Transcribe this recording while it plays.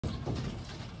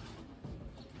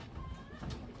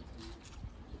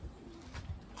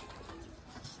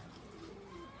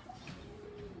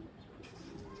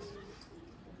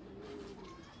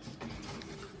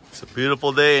It's a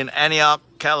beautiful day in Antioch,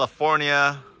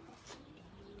 California.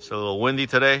 It's a little windy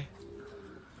today.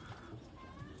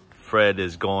 Fred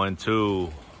is going to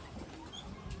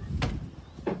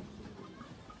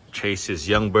chase his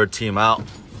young bird team out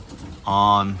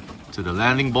on to the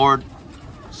landing board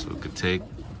so we could take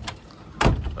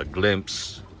a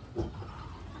glimpse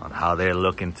on how they're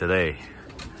looking today.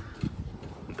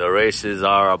 The races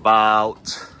are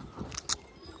about,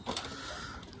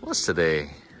 what's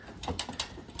today?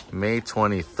 May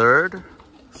 23rd.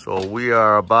 So we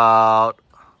are about,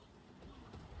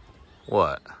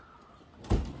 what?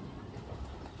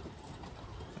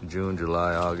 June,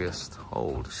 July, August.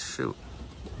 Holy shoot.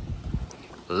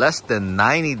 Less than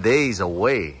 90 days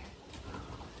away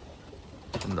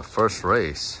from the first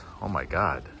race. Oh my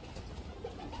God.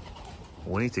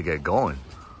 We need to get going.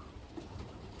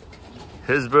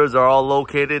 His birds are all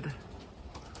located,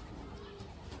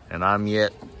 and I'm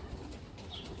yet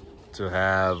to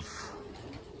have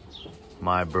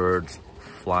my birds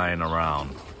flying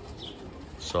around.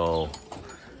 So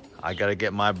I gotta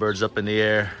get my birds up in the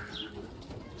air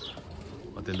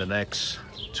within the next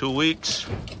 2 weeks,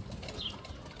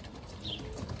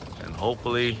 and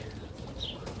hopefully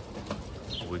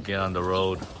we get on the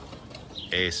road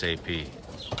ASAP.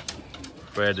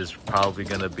 Fred is probably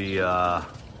gonna be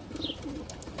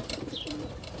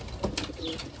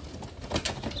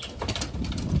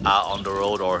out on the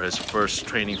road, or his first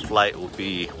training flight will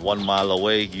be 1 mile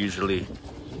away, usually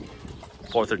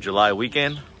 4th of July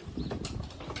weekend.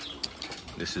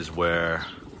 This is where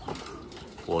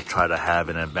we'll try to have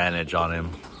an advantage on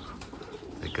him,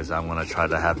 because I'm gonna try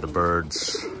to have the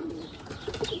birds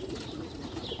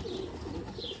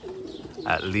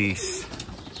at least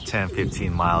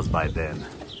 10-15 miles by then.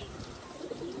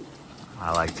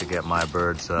 I like to get my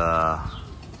birds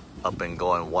up and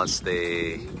going once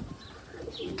they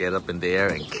get up in the air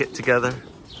and kit together.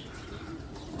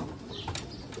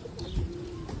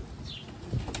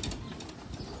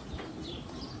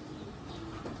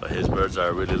 But his birds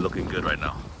are really looking good right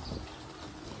now.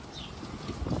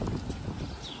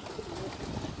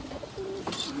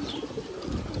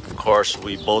 Of course,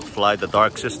 we both fly the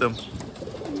dark system.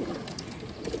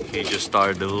 He just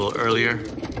started a little earlier.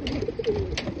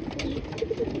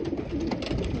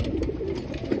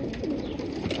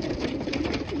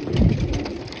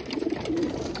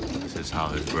 This is how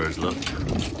his birds look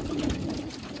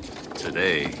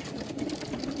today.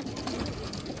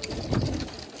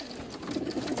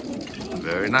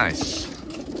 Very nice.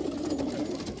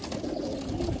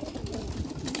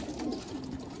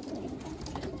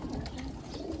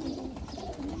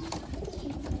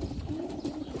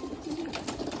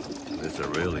 This is a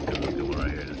really good looking one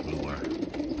right here, this blue one.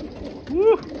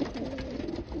 Woo!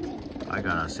 I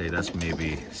gotta say, that's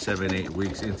maybe 7-8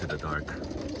 weeks into the dark.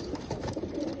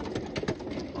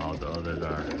 All the others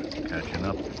are catching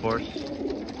up, of course.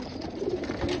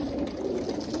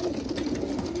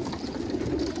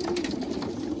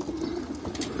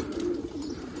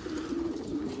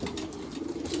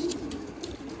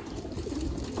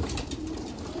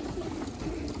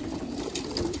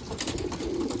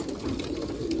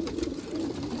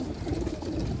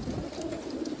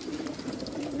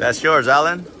 That's yours,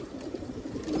 Alan.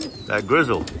 That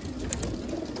grizzle.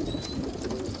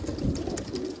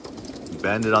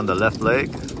 Bend it on the left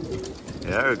leg.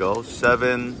 There we go.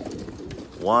 7,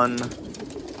 1,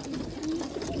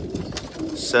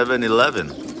 7, 11.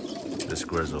 This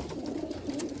grizzle.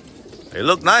 They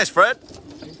look nice, Fred.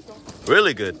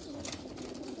 Really good.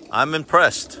 I'm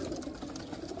impressed.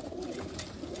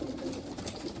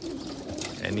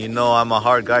 And you know I'm a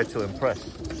hard guy to impress.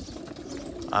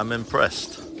 I'm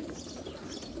impressed.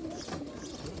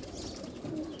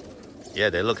 Yeah,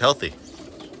 they look healthy.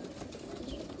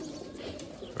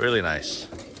 Really nice.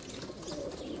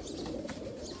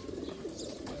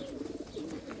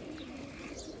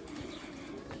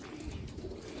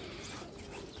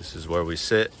 This is where we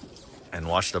sit and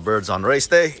watch the birds on race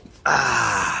day.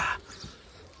 Ah,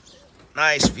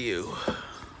 nice view.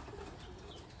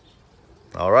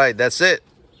 All right, that's it.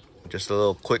 Just a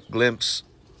little quick glimpse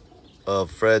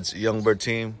of Fred's young bird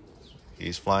team.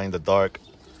 He's flying the dark.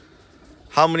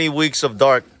 How many weeks of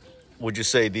dark would you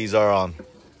say these are on,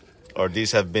 or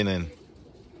these have been in,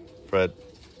 Fred?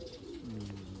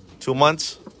 2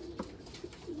 months?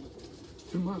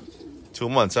 2 months. 2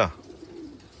 months, huh?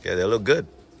 Yeah, they look good.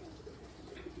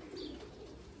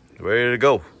 Ready to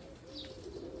go.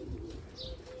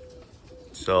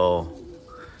 So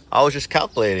I was just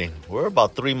calculating. We're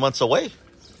about 3 months away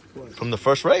from the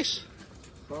first race.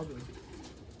 Probably.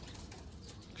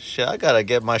 Shit, I gotta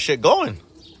get my shit going.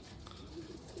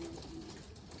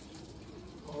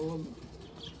 All of them.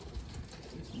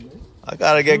 I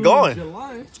gotta get going.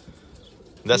 July.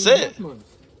 That's 2.5 it. months.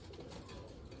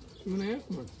 2.5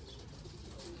 months.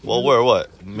 Well, we're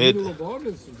what? Middle of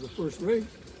August is the first race.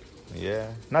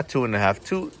 Yeah, not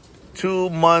 2.5. 2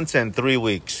 months and 3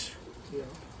 weeks. Yeah.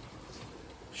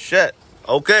 Shit.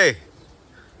 Okay.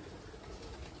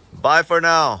 Bye for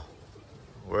now.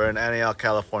 We're in Antioch,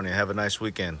 California. Have a nice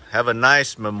weekend. Have a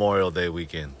nice Memorial Day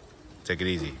weekend. Take it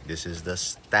easy. This is the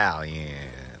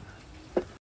Stallion.